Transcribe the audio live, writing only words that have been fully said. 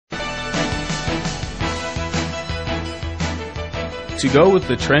To go with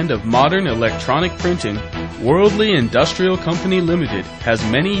the trend of modern electronic printing, Worldly Industrial Company Limited has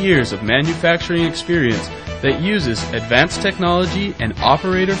many years of manufacturing experience that uses advanced technology and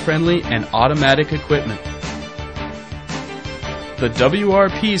operator-friendly and automatic equipment. The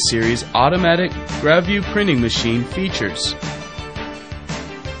WRP series automatic Rotogravure printing machine features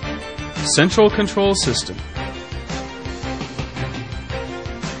central control system,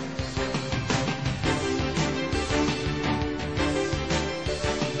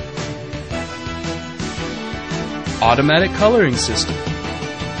 automatic coloring system,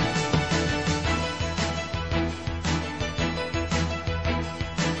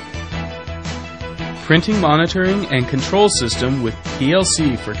 printing monitoring and control system with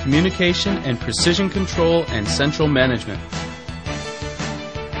PLC for communication and precision control and central management.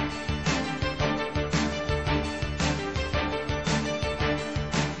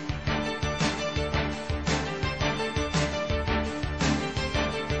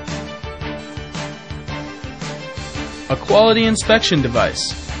 A quality inspection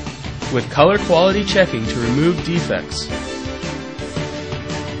device with color quality checking to remove defects.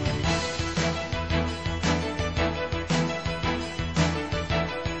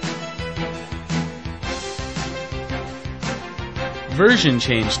 Version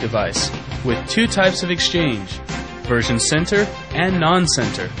change device with two types of exchange, version center and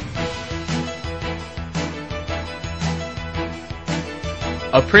non-center.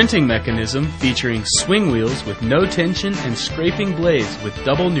 A printing mechanism featuring swing wheels with no tension and scraping blades with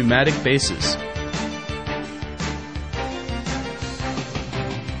double pneumatic bases.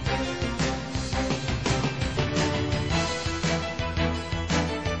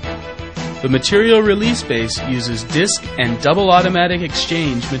 The material release base uses disc and double automatic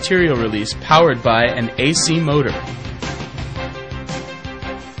exchange material release powered by an AC motor.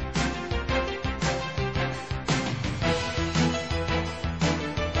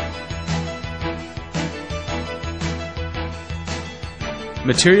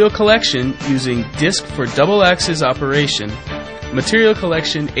 Material collection using disc for double axis operation. Material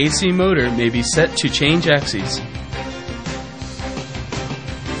collection AC motor may be set to change axes.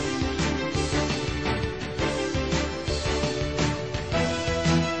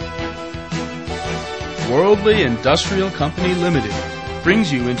 Worldly Industrial Company Limited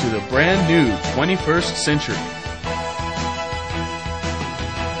brings you into the brand new 21st century.